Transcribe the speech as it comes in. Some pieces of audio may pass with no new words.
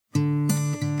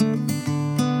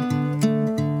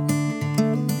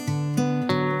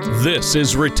This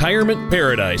is Retirement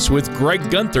Paradise with Greg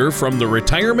Gunther from the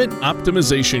Retirement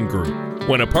Optimization Group.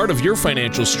 When a part of your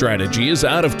financial strategy is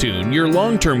out of tune, your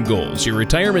long-term goals, your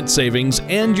retirement savings,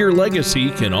 and your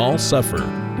legacy can all suffer.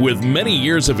 With many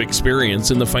years of experience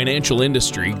in the financial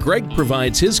industry, Greg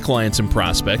provides his clients and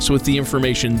prospects with the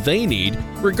information they need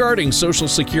regarding Social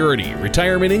Security,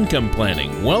 retirement income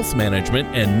planning, wealth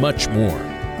management, and much more.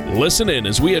 Listen in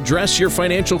as we address your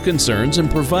financial concerns and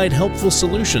provide helpful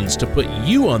solutions to put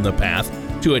you on the path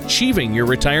to achieving your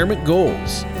retirement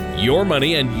goals. Your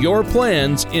money and your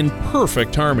plans in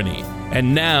perfect harmony.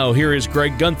 And now, here is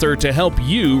Greg Gunther to help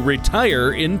you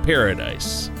retire in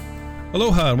paradise.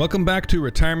 Aloha and welcome back to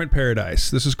Retirement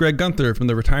Paradise. This is Greg Gunther from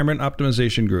the Retirement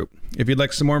Optimization Group. If you'd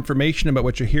like some more information about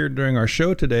what you hear during our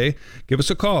show today, give us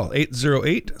a call,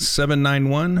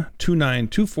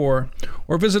 808-791-2924,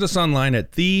 or visit us online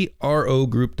at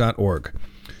therogroup.org.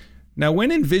 Now, when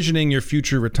envisioning your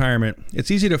future retirement,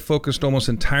 it's easy to focus almost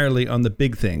entirely on the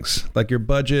big things, like your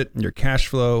budget, your cash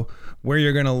flow, where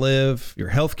you're going to live,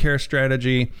 your healthcare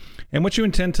strategy, and what you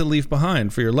intend to leave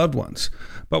behind for your loved ones.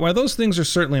 But while those things are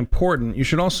certainly important, you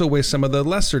should also weigh some of the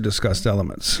lesser discussed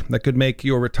elements that could make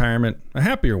your retirement a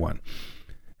happier one.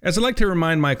 As I like to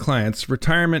remind my clients,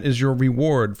 retirement is your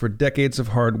reward for decades of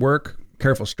hard work,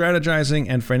 careful strategizing,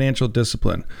 and financial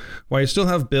discipline. While you still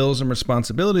have bills and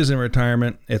responsibilities in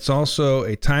retirement, it's also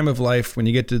a time of life when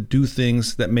you get to do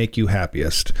things that make you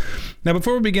happiest. Now,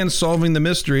 before we begin solving the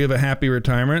mystery of a happy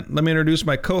retirement, let me introduce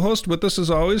my co-host with us as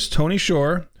always, Tony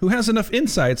Shore, who has enough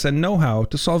insights and know-how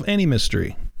to solve any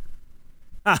mystery.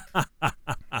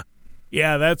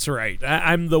 Yeah, that's right.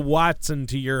 I'm the Watson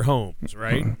to your Holmes,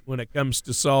 right? When it comes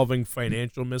to solving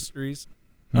financial mysteries.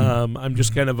 I'm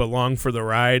just kind of along for the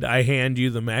ride. I hand you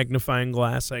the magnifying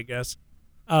glass, I guess.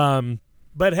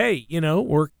 But hey, you know,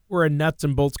 we're a nuts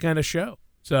and bolts kind of show.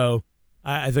 So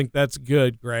I think that's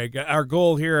good, Greg. Our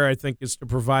goal here, I think, is to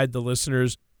provide the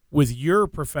listeners with your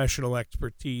professional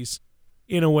expertise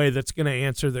in a way that's going to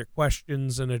answer their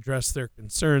questions and address their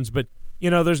concerns. But, you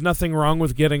know, there's nothing wrong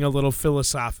with getting a little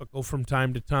philosophical from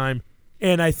time to time.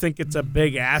 And I think it's a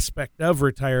big aspect of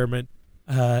retirement.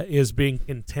 Is being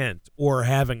content or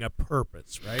having a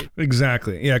purpose, right?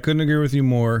 Exactly. Yeah, I couldn't agree with you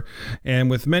more. And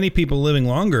with many people living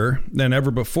longer than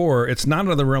ever before, it's not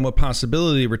out of the realm of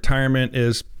possibility retirement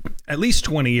is at least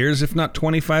 20 years, if not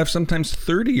 25, sometimes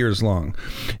 30 years long.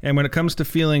 And when it comes to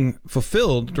feeling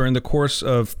fulfilled during the course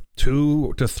of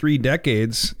 2 to 3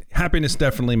 decades, happiness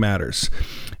definitely matters.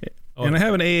 And I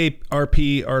have an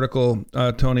AARP article,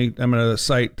 Tony, I'm going to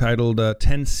cite titled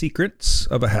 10 Secrets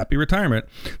of a Happy Retirement.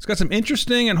 It's got some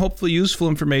interesting and hopefully useful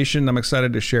information I'm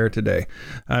excited to share today.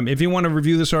 If you want to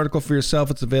review this article for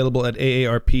yourself, it's available at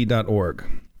aarp.org.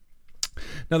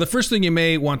 Now, the first thing you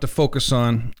may want to focus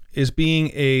on is being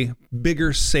a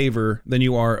bigger saver than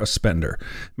you are a spender.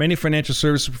 Many financial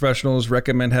service professionals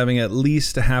recommend having at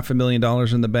least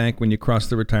 $500,000 in the bank when you cross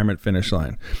the retirement finish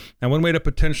line. Now, one way to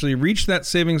potentially reach that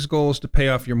savings goal is to pay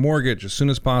off your mortgage as soon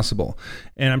as possible.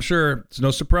 And I'm sure it's no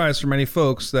surprise for many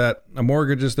folks that a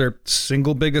mortgage is their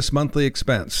single biggest monthly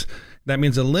expense. That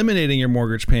means eliminating your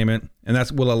mortgage payment, and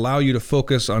that will allow you to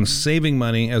focus on saving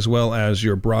money as well as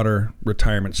your broader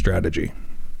retirement strategy.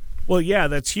 Well, yeah,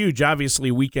 that's huge. Obviously,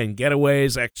 weekend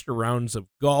getaways, extra rounds of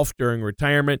golf during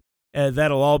retirement.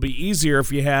 That'll all be easier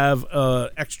if you have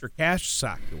extra cash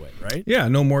socked away, right? Yeah,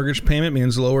 no mortgage payment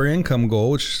means lower income goal,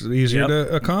 which is easier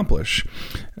to accomplish.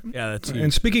 Yeah, that's huge.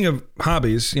 And speaking of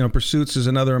hobbies, you know, pursuits is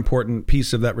another important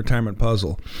piece of that retirement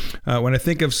puzzle. When I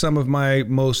think of some of my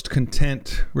most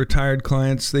content retired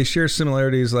clients, they share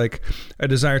similarities like a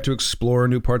desire to explore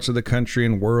new parts of the country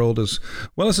and world, as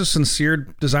well as a sincere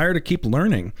desire to keep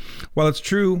learning. While it's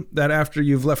true that after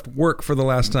you've left work for the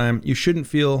last time, you shouldn't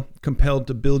feel compelled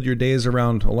to build your days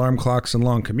around alarm clocks and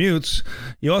long commutes,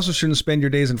 you also shouldn't spend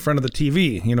your days in front of the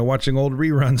TV, you know, watching old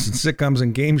reruns and sitcoms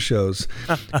and game shows.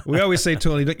 We always say,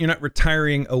 Tony, you're not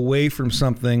retiring away from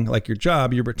something like your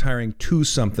job, you're retiring to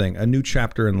something, a new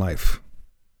chapter in life.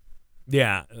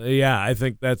 Yeah, I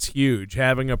think that's huge.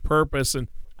 Having a purpose, and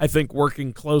I think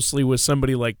working closely with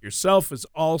somebody like yourself is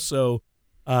also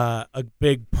a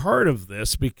big part of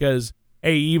this because,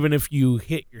 hey, even if you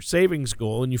hit your savings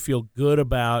goal and you feel good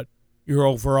about your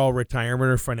overall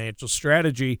retirement or financial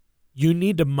strategy, you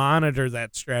need to monitor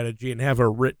that strategy and have a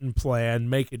written plan,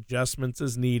 make adjustments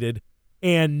as needed,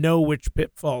 and know which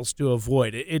pitfalls to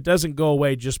avoid. It doesn't go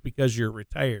away just because you're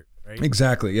retired. Right?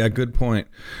 Exactly. Yeah, good point.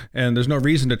 And there's no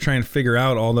reason to try and figure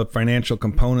out all the financial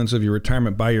components of your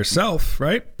retirement by yourself,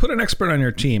 right? Put an expert on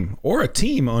your team or a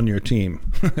team on your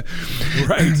team.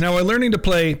 Right. Now, while learning to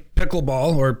play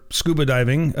pickleball or scuba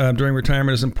diving during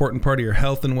retirement is an important part of your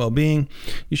health and well-being,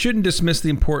 you shouldn't dismiss the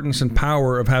importance and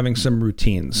power of having some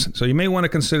routines. So you may want to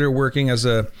consider working as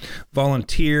a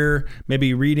volunteer,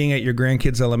 maybe reading at your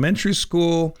grandkids' elementary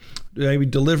school, maybe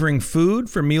delivering food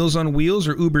for Meals on Wheels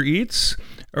or Uber Eats,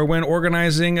 or when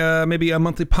organizing maybe a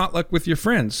monthly potluck with your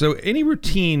friends. So any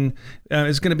routine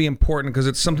is going to be important because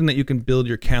it's something that you can build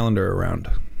your calendar around.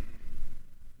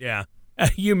 Yeah.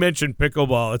 You mentioned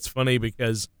pickleball. It's funny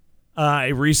because I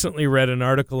recently read an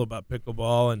article about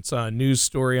pickleball and saw a news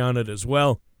story on it as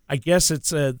well. I guess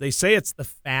they say it's the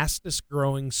fastest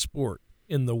growing sport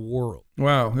in the world.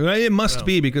 Wow. It must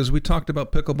be because we talked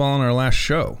about pickleball on our last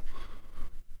show.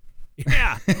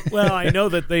 Yeah. Well, I know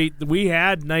that we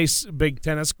had nice big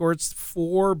tennis courts,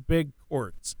 4 big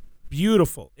courts,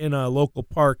 beautiful, in a local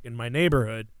park in my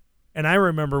neighborhood. And I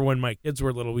remember when my kids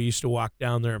were little, we used to walk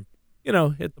down there and,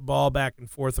 hit the ball back and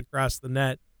forth across the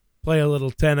net, play a little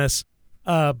tennis.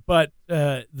 But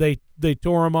they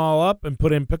tore them all up and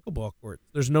put in pickleball courts.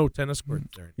 There's no tennis courts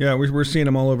there anymore. Yeah, we're seeing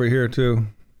them all over here too.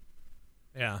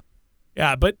 Yeah.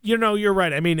 Yeah, but you're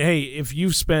right. I mean, hey, if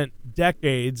you've spent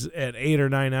decades at 8 or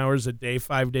 9 hours a day,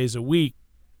 5 days a week,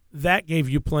 that gave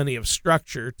you plenty of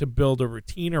structure to build a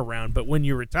routine around. But when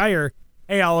you retire,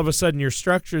 hey, all of a sudden your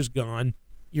structure's gone,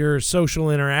 your social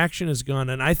interaction is gone,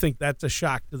 and I think that's a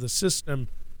shock to the system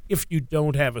if you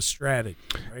don't have a strategy,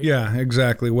 right? Yeah,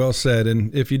 exactly. Well said.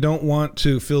 And if you don't want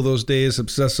to fill those days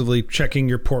obsessively checking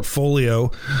your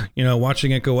portfolio,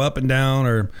 watching it go up and down,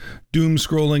 or doom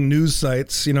scrolling news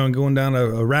sites, and going down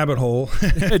a rabbit hole.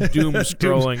 Doom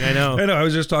scrolling, I know. I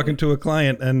was just talking to a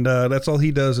client, and that's all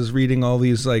he does is reading all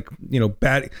these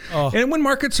bad. Oh. And when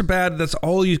markets are bad, that's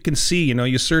all you can see.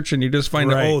 You search and you just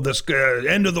find this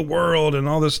end of the world and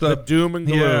all this stuff. The doom and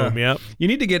gloom. Yep. You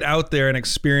need to get out there and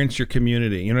experience your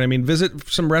community. You know what I mean? Visit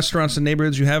some restaurants and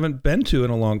neighborhoods you haven't been to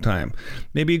in a long time.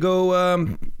 Maybe go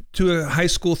to a high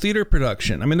school theater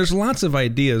production. I mean, there's lots of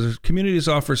ideas. Communities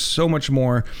offer so much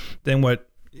more than what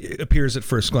appears at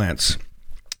first glance.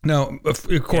 Now,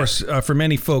 of course, for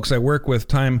many folks I work with,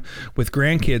 time with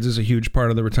grandkids is a huge part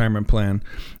of the retirement plan.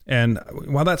 And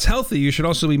while that's healthy, you should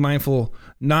also be mindful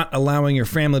not allowing your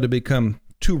family to become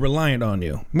too reliant on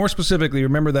you. More specifically,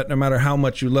 remember that no matter how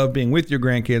much you love being with your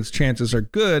grandkids, chances are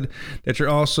good that you're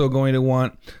also going to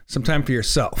want some time for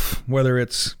yourself, whether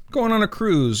it's going on a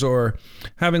cruise or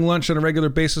having lunch on a regular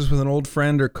basis with an old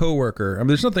friend or coworker. I mean,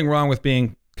 there's nothing wrong with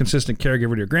being consistent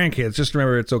caregiver to your grandkids. Just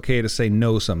remember it's okay to say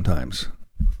no sometimes.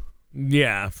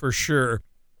 Yeah, for sure.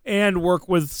 And work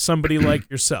with somebody like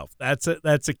yourself. That's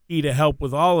a key to help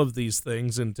with all of these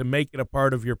things and to make it a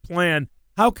part of your plan.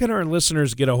 How can our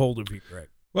listeners get a hold of you, Greg?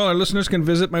 Well, our listeners can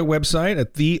visit my website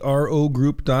at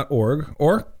therogroup.org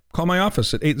or call my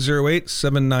office at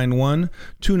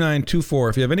 808-791-2924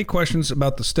 if you have any questions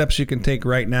about the steps you can take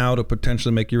right now to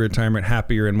potentially make your retirement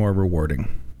happier and more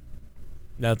rewarding.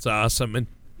 That's awesome. And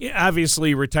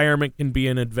obviously, retirement can be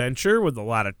an adventure with a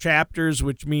lot of chapters,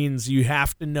 which means you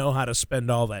have to know how to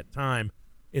spend all that time.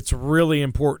 It's really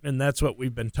important, and that's what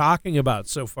we've been talking about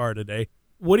so far today.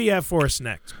 What do you have for us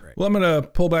next, Greg? Well, I'm going to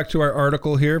pull back to our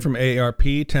article here from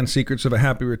AARP, 10 Secrets of a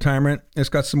Happy Retirement. It's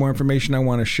got some more information I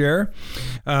want to share.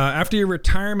 After your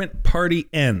retirement party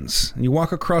ends and you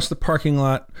walk across the parking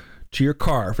lot to your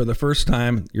car for the first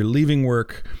time, you're leaving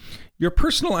work, your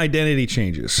personal identity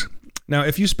changes. Now,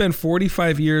 if you spend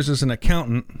 45 years as an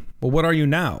accountant, well, what are you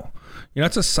now?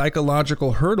 That's a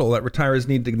psychological hurdle that retirees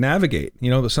need to navigate.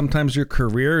 Sometimes your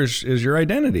career is your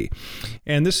identity.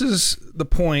 And this is the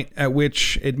point at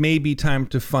which it may be time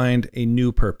to find a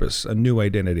new purpose, a new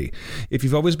identity. If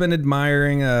you've always been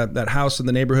admiring that house in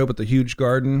the neighborhood with the huge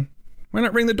garden, why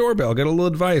not ring the doorbell, get a little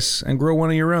advice, and grow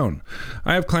one of your own?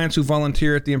 I have clients who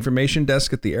volunteer at the information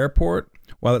desk at the airport.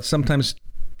 While it's sometimes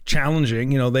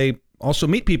challenging, they also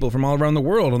meet people from all around the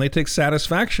world, and they take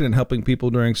satisfaction in helping people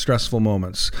during stressful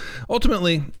moments.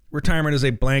 Ultimately, retirement is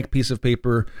a blank piece of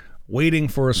paper waiting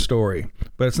for a story,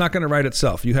 but it's not going to write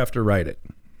itself. You have to write it.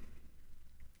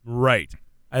 Right.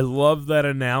 I love that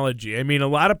analogy. I mean, a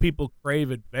lot of people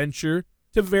crave adventure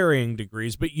to varying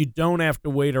degrees, but you don't have to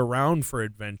wait around for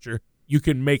adventure. You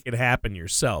can make it happen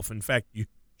yourself. In fact, you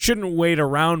shouldn't wait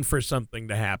around for something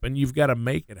to happen. You've got to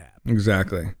make it happen.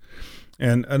 Exactly.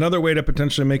 And another way to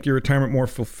potentially make your retirement more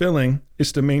fulfilling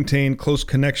is to maintain close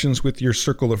connections with your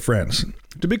circle of friends.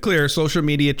 To be clear, social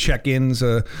media check-ins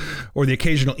or the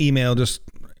occasional email just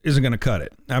isn't going to cut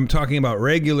it. I'm talking about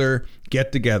regular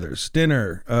get-togethers,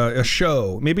 dinner, a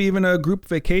show, maybe even a group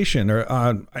vacation or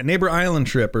a neighbor island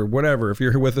trip or whatever if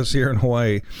you're with us here in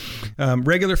Hawaii.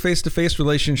 Regular face-to-face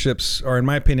relationships are, in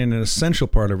my opinion, an essential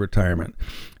part of retirement.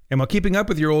 And while keeping up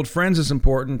with your old friends is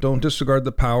important, don't disregard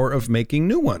the power of making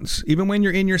new ones, even when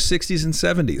you're in your 60s and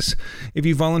 70s. If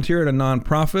you volunteer at a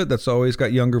nonprofit that's always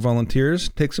got younger volunteers,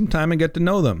 take some time and get to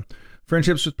know them.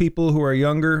 Friendships with people who are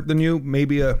younger than you may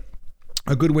be a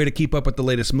good way to keep up with the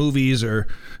latest movies or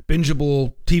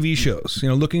bingeable TV shows.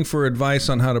 Looking for advice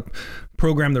on how to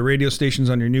program the radio stations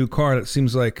on your new car that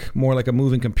seems like more like a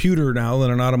moving computer now than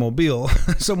an automobile.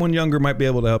 Someone younger might be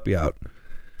able to help you out.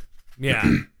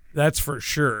 Yeah, that's for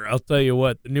sure. I'll tell you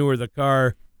what, the newer the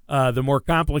car, the more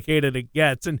complicated it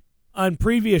gets. And on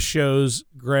previous shows,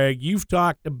 Greg, you've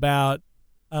talked about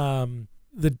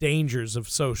the dangers of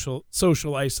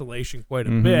social isolation quite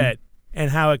a bit and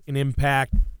how it can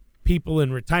impact people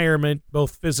in retirement,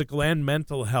 both physical and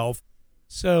mental health.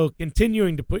 So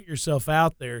continuing to put yourself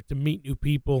out there to meet new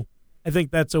people, I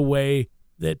think that's a way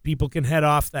that people can head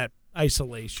off that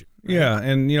isolation. Right? Yeah,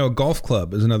 and golf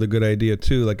club is another good idea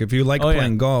too. Like if you like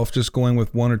playing golf, just going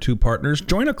with one or two partners,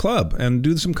 join a club and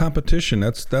do some competition.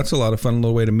 That's a lot of fun, a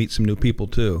little way to meet some new people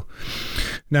too.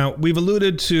 Now, we've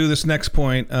alluded to this next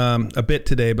point a bit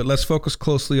today, but let's focus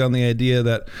closely on the idea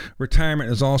that retirement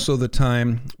is also the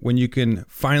time when you can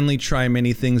finally try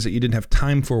many things that you didn't have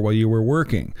time for while you were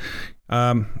working.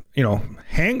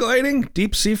 Hang gliding,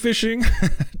 deep sea fishing,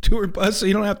 tour bus. So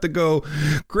you don't have to go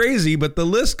crazy, but the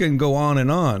list can go on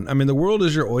and on. I mean, the world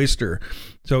is your oyster.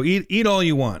 So eat all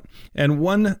you want. And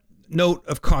one note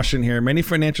of caution here, many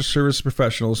financial service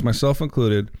professionals, myself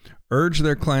included, urge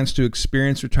their clients to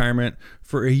experience retirement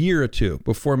for a year or two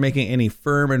before making any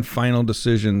firm and final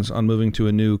decisions on moving to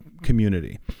a new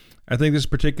community. I think this is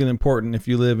particularly important if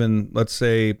you live in, let's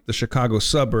say, the Chicago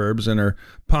suburbs and are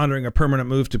pondering a permanent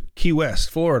move to Key West,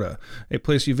 Florida, a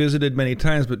place you visited many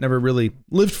times but never really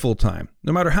lived full time.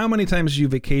 No matter how many times you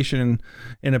vacation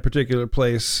in a particular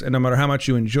place and no matter how much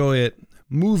you enjoy it,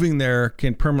 moving there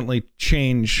can permanently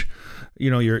change,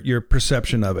 your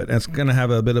perception of it. And it's going to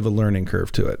have a bit of a learning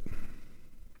curve to it.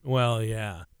 Well,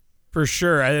 yeah, for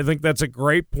sure. I think that's a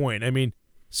great point. I mean,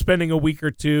 spending a week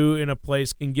or two in a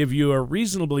place can give you a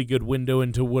reasonably good window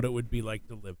into what it would be like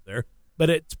to live there, but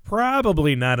it's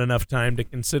probably not enough time to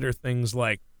consider things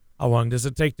like how long does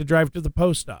it take to drive to the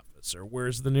post office, or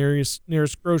where's the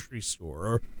nearest grocery store,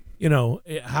 or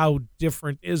how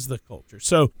different is the culture.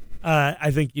 So I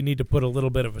think you need to put a little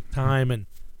bit of a time and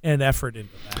effort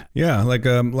into that. Yeah, like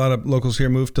a lot of locals here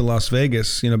move to Las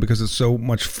Vegas, because it's so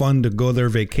much fun to go there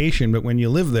vacation. But when you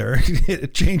live there,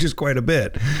 it changes quite a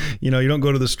bit. You don't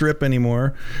go to the Strip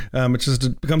anymore.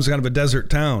 It becomes kind of a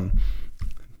desert town.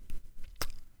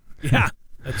 Yeah,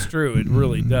 that's true. It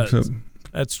really does. So,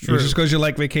 that's true. Just because you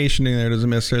like vacationing there doesn't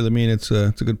necessarily mean it's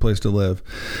a good place to live.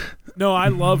 No, I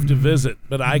love to visit,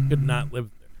 but I could not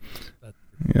live there.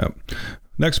 Yep.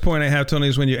 Next point I have, Tony,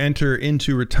 is when you enter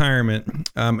into retirement,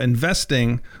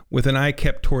 investing with an eye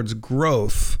kept towards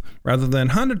growth rather than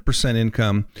 100%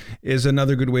 income is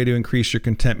another good way to increase your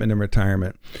contentment in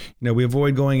retirement. We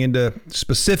avoid going into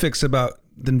specifics about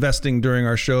investing during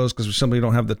our shows because we simply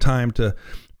don't have the time to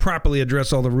properly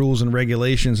address all the rules and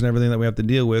regulations and everything that we have to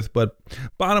deal with. But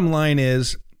bottom line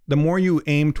is, the more you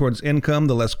aim towards income,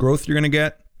 the less growth you're going to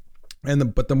get.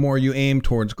 But the more you aim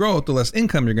towards growth, the less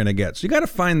income you're going to get. So you got to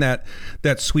find that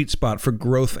sweet spot for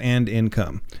growth and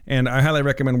income. And I highly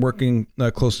recommend working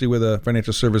closely with a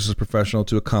financial services professional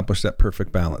to accomplish that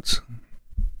perfect balance.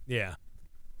 Yeah.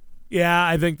 Yeah,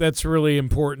 I think that's really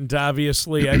important,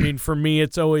 obviously. I mean, for me,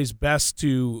 it's always best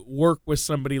to work with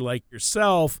somebody like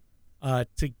yourself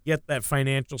to get that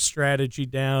financial strategy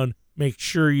down, make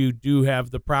sure you do have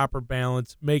the proper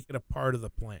balance, make it a part of the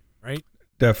plan, right?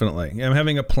 Definitely.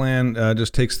 Having a plan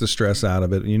just takes the stress out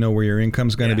of it. You know where your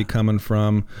income's going to be coming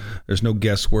from. There's no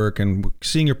guesswork, and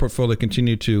seeing your portfolio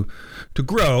continue to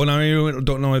grow. Now, you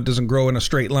don't know it doesn't grow in a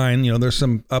straight line. There's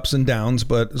some ups and downs,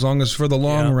 but as long as for the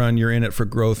long run you're in it for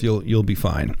growth, you'll be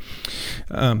fine.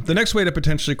 The next way to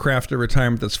potentially craft a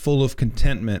retirement that's full of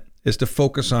contentment is to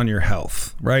focus on your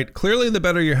health, right? Clearly, the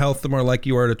better your health, the more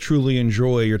likely you are to truly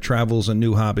enjoy your travels and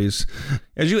new hobbies.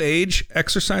 As you age,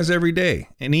 exercise every day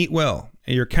and eat well.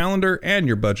 And your calendar and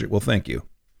your budget will thank you.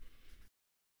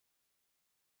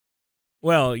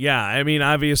 Well, yeah. I mean,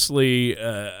 obviously,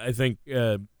 I think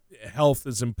health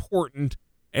is important,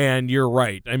 and you're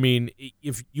right. I mean,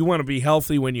 if you want to be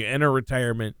healthy when you enter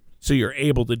retirement so you're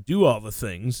able to do all the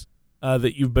things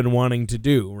that you've been wanting to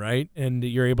do, right? And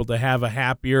you're able to have a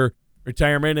happier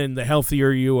retirement, and the healthier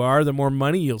you are, the more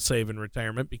money you'll save in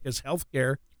retirement, because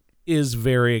healthcare is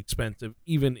very expensive,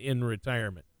 even in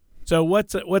retirement. So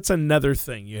what's another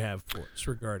thing you have for us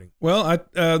regarding? Well,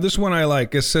 this one I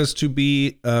like. It says to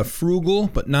be frugal,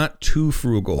 but not too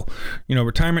frugal.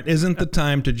 Retirement isn't the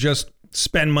time to just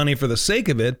spend money for the sake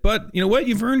of it, but you know what?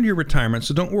 You've earned your retirement,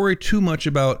 so don't worry too much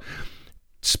about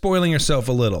spoiling yourself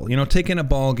a little. You know, taking a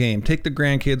ball game, take the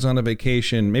grandkids on a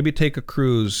vacation, maybe take a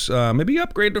cruise, maybe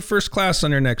upgrade to first class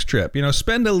on your next trip. You know,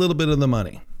 spend a little bit of the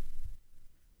money.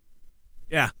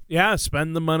 Yeah,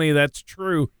 spend the money. That's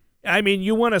true. I mean,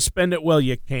 you want to spend it while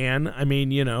you can. I mean,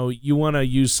 you know, you want to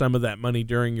use some of that money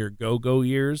during your go-go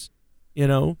years. You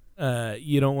know,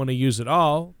 you don't want to use it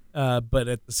all. But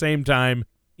at the same time,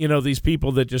 you know, these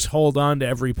people that just hold on to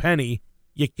every penny,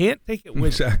 you can't take it with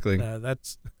Exactly. you.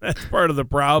 That's part of the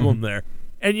problem there.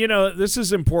 And, you know, this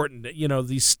is important. You know,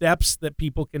 these steps that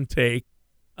people can take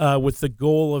with the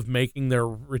goal of making their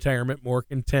retirement more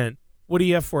content. What do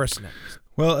you have for us next?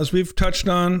 Well, as we've touched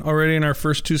on already in our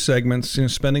first two segments, you know,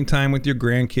 spending time with your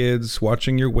grandkids,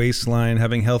 watching your waistline,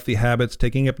 having healthy habits,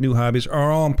 taking up new hobbies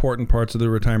are all important parts of the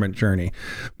retirement journey.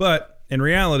 But in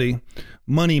reality,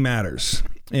 money matters.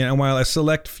 And while a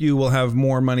select few will have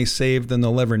more money saved than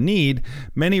they'll ever need,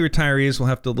 many retirees will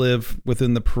have to live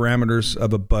within the parameters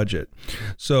of a budget.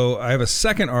 So I have a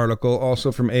second article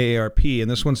also from AARP,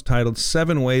 and this one's titled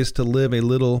 7 Ways to Live a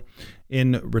Little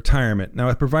in Retirement. Now,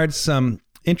 it provides some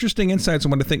interesting insights on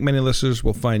what I think many listeners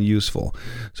will find useful.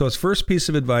 So its first piece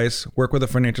of advice, work with a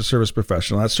financial service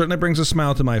professional. That certainly brings a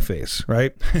smile to my face,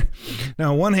 right?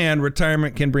 Now, on one hand,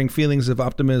 retirement can bring feelings of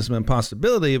optimism and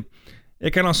possibility.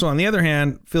 It can also, on the other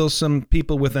hand, fill some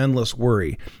people with endless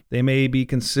worry. They may be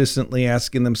consistently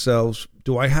asking themselves,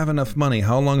 do I have enough money?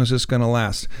 How long is this going to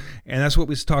last? And that's what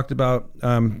we talked about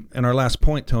in our last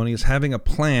point, Tony, is having a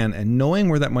plan and knowing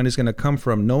where that money is going to come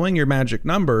from, knowing your magic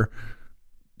number.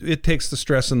 It takes the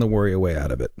stress and the worry away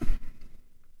out of it.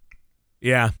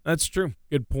 Yeah, that's true.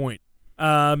 Good point.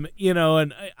 You know,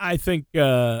 and I think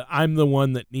I'm the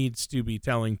one that needs to be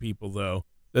telling people, though,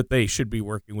 that they should be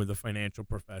working with a financial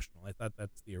professional. I thought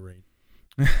that's the arrangement.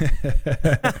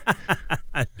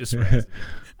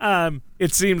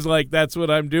 It seems like that's what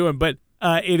I'm doing, but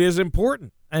it is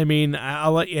important. I mean,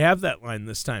 I'll let you have that line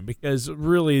this time because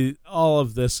really all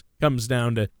of this comes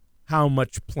down to how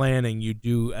much planning you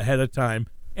do ahead of time.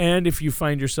 And if you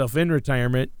find yourself in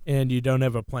retirement and you don't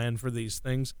have a plan for these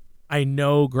things, I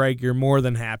know, Greg, you're more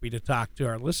than happy to talk to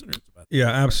our listeners about that. Yeah,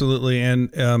 absolutely.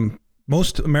 And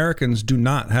most Americans do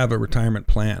not have a retirement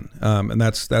plan. And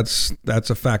that's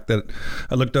a fact that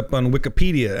I looked up on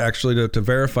Wikipedia, actually, to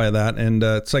verify that. And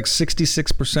it's like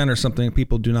 66% or something of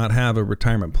people do not have a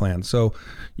retirement plan. So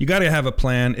you got to have a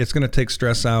plan. It's going to take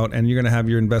stress out, and you're going to have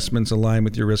your investments aligned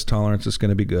with your risk tolerance. It's going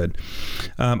to be good.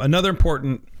 Another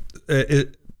important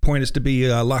point is to be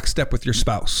lockstep with your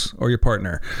spouse or your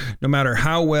partner. No matter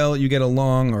how well you get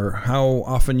along or how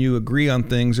often you agree on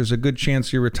things, there's a good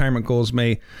chance your retirement goals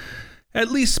may at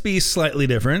least be slightly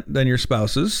different than your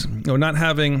spouse's. You know, not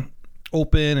having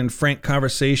open and frank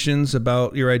conversations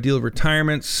about your ideal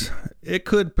retirements, it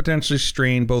could potentially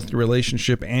strain both your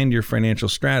relationship and your financial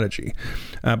strategy.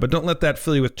 But don't let that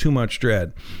fill you with too much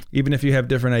dread. Even if you have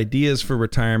different ideas for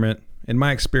retirement, in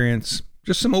my experience,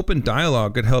 just some open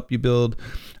dialogue could help you build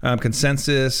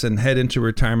consensus and head into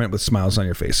retirement with smiles on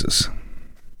your faces.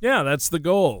 Yeah, that's the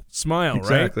goal. Smile,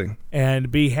 exactly. Right?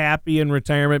 And be happy in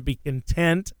retirement, be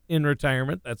content in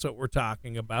retirement. That's what we're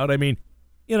talking about. I mean,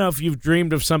 you know, if you've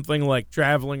dreamed of something like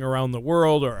traveling around the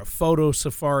world or a photo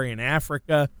safari in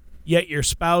Africa, yet your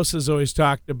spouse has always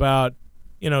talked about,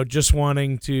 you know, just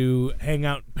wanting to hang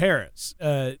out in Paris,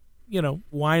 you know,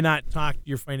 why not talk to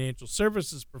your financial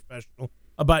services professional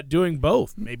about doing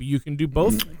both? Maybe you can do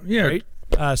both things, yeah. Right?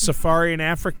 Safari in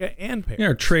Africa and Paris.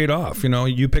 Yeah, trade off. You know,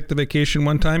 you pick the vacation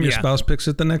one time, your spouse picks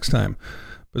it the next time.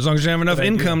 But as long as you have enough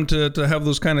income to have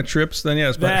those kind of trips, then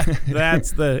yes.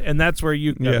 That's where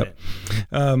you come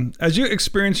in. As you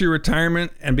experience your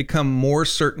retirement and become more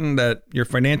certain that your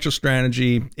financial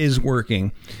strategy is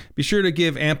working, be sure to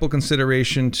give ample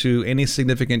consideration to any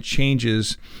significant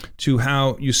changes to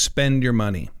how you spend your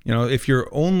money. You know, if you're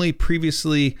only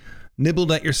previously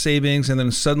nibbled at your savings and then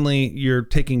suddenly you're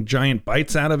taking giant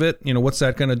bites out of it, you know, what's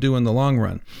that going to do in the long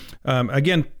run?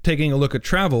 Again, taking a look at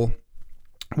travel,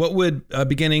 what would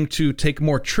beginning to take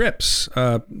more trips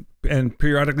and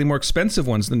periodically more expensive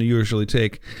ones than you usually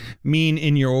take mean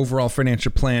in your overall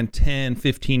financial plan 10,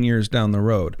 15 years down the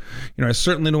road? You know, I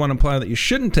certainly don't want to imply that you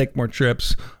shouldn't take more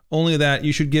trips, only that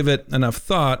you should give it enough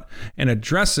thought and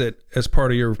address it as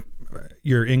part of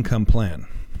your income plan.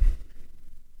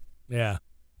 Yeah.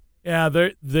 Yeah,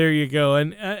 there you go.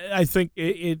 And I think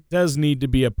it does need to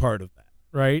be a part of that,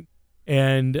 right?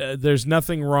 And there's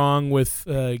nothing wrong with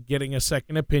getting a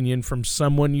second opinion from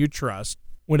someone you trust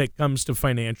when it comes to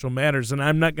financial matters. And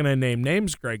I'm not going to name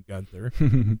names, Greg Gunther,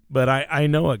 but I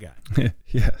know a guy.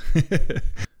 Yeah.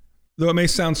 Though it may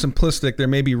sound simplistic, there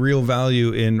may be real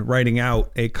value in writing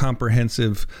out a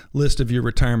comprehensive list of your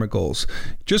retirement goals.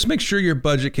 Just make sure your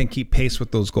budget can keep pace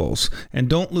with those goals. And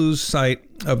don't lose sight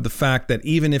of the fact that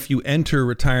even if you enter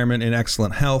retirement in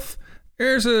excellent health,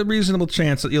 there's a reasonable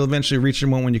chance that you'll eventually reach a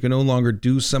moment when you can no longer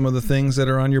do some of the things that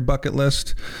are on your bucket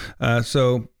list.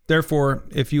 So therefore,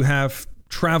 if you have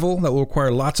travel that will require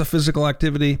lots of physical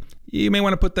activity, you may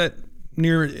want to put that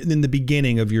near in the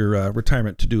beginning of your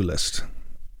retirement to-do list.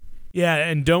 Yeah,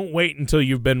 and don't wait until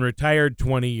you've been retired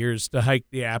 20 years to hike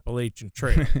the Appalachian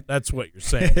Trail. That's what you're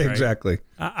saying, right? Exactly.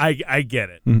 I get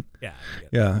it. Mm. Yeah.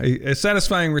 Yeah. A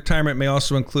satisfying retirement may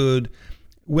also include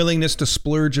willingness to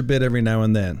splurge a bit every now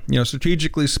and then.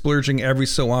 Strategically splurging every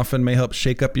so often may help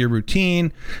shake up your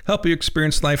routine, help you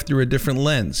experience life through a different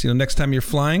lens. Next time you're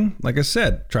flying, like I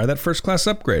said, try that first class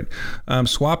upgrade.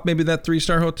 Swap maybe that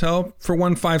 3-star hotel for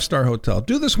one 5-star hotel.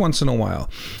 Do this once in a while.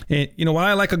 And, while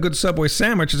I like a good Subway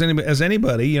sandwich as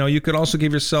anybody, you could also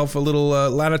give yourself a little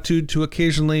latitude to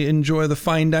occasionally enjoy the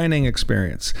fine dining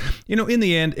experience. In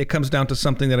the end, it comes down to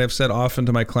something that I've said often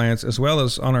to my clients as well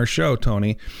as on our show,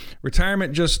 Tony.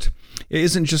 Retirement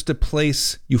isn't just a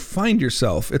place you find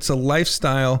yourself. It's a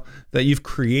lifestyle that you've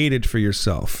created for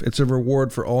yourself. It's a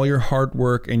reward for all your hard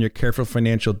work and your careful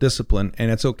financial discipline,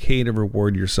 and it's okay to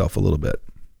reward yourself a little bit.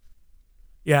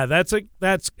 Yeah,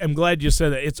 I'm glad you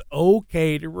said that. It's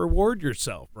okay to reward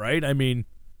yourself, right? I mean,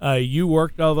 you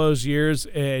worked all those years,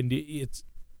 and it's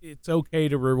okay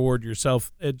to reward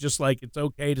yourself, just like it's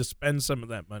okay to spend some of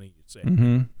that money, you say.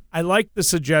 Mm-hmm. I like the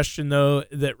suggestion, though,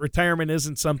 that retirement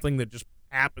isn't something that just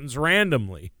happens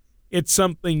randomly. It's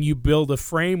something you build a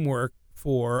framework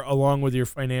for along with your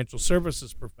financial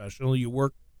services professional. You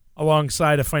work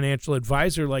alongside a financial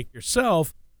advisor like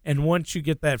yourself, and once you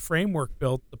get that framework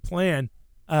built, the plan,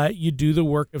 you do the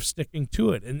work of sticking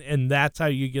to it, and that's how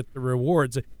you get the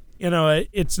rewards.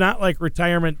 It's not like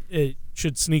retirement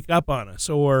should sneak up on us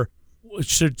or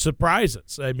should surprise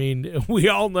us. I mean, we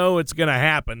all know it's going to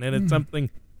happen, and it's something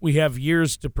we have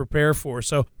years to prepare for.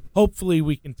 So hopefully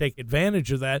we can take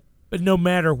advantage of that. But no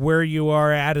matter where you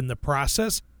are at in the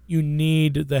process, you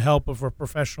need the help of a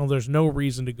professional. There's no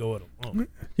reason to go it alone.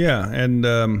 Yeah, and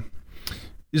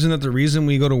isn't that the reason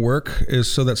we go to work,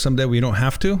 is so that someday we don't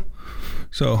have to?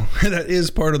 So that is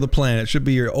part of the plan. It should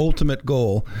be your ultimate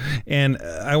goal. And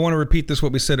I want to repeat this,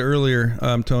 what we said earlier,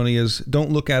 Tony, is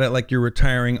don't look at it like you're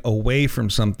retiring away from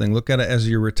something. Look at it as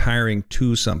you're retiring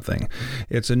to something.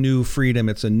 It's a new freedom.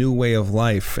 It's a new way of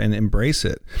life, and embrace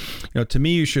it. To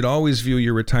me, you should always view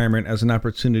your retirement as an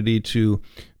opportunity to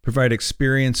provide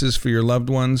experiences for your loved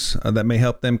ones that may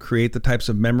help them create the types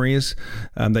of memories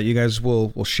that you guys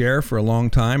will share for a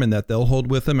long time and that they'll hold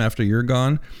with them after you're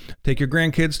gone. Take your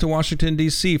grandkids to Washington,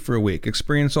 D.C. for a week.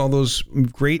 Experience all those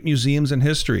great museums and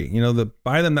history.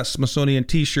 Buy them that Smithsonian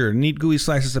T-shirt, and eat gooey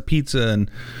slices of pizza, and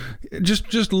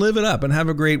just live it up and have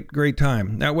a great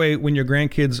time. That way, when your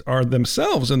grandkids are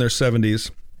themselves in their 70s,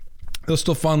 they'll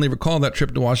still fondly recall that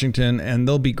trip to Washington, and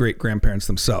they'll be great grandparents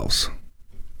themselves.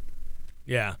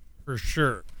 Yeah, for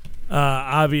sure.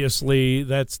 Obviously,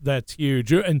 that's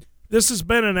huge. And this has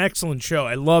been an excellent show.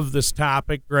 I love this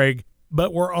topic, Greg,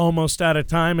 but we're almost out of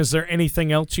time. Is there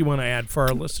anything else you want to add for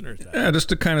our listeners? Yeah, just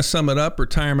to kind of sum it up,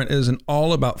 retirement isn't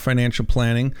all about financial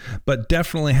planning, but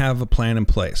definitely have a plan in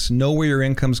place. Know where your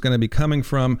income's going to be coming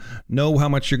from, know how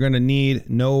much you're going to need,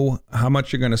 know how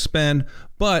much you're going to spend,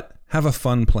 but have a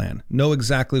fun plan. Know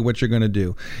exactly what you're going to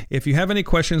do. If you have any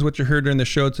questions, what you heard during the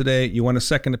show today, you want a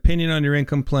second opinion on your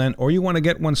income plan, or you want to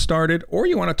get one started, or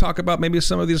you want to talk about maybe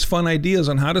some of these fun ideas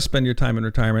on how to spend your time in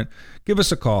retirement, give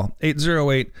us a call,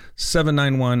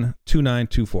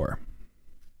 808-791-2924.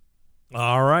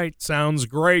 All right, sounds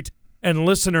great. And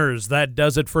listeners, that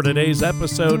does it for today's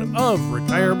episode of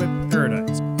Retirement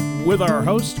Paradise with our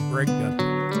host, Greg Gunther.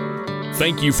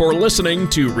 Thank you for listening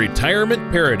to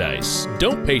Retirement Paradise.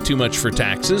 Don't pay too much for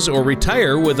taxes or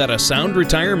retire without a sound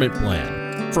retirement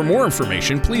plan. For more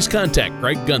information, please contact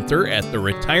Greg Gunther at the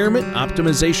Retirement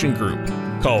Optimization Group.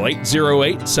 Call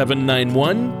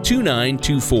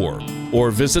 808-791-2924 or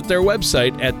visit their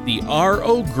website at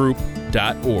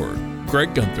therogroup.org.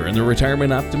 Greg Gunther and the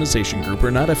Retirement Optimization Group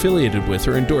are not affiliated with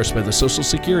or endorsed by the Social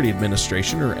Security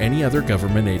Administration or any other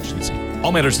government agency.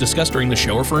 All matters discussed during the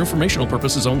show are for informational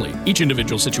purposes only. Each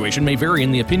individual situation may vary,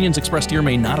 and the opinions expressed here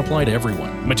may not apply to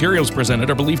everyone. Materials presented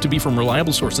are believed to be from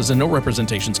reliable sources, and no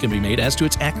representations can be made as to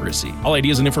its accuracy. All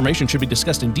ideas and information should be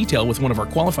discussed in detail with one of our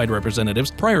qualified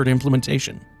representatives prior to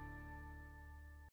implementation.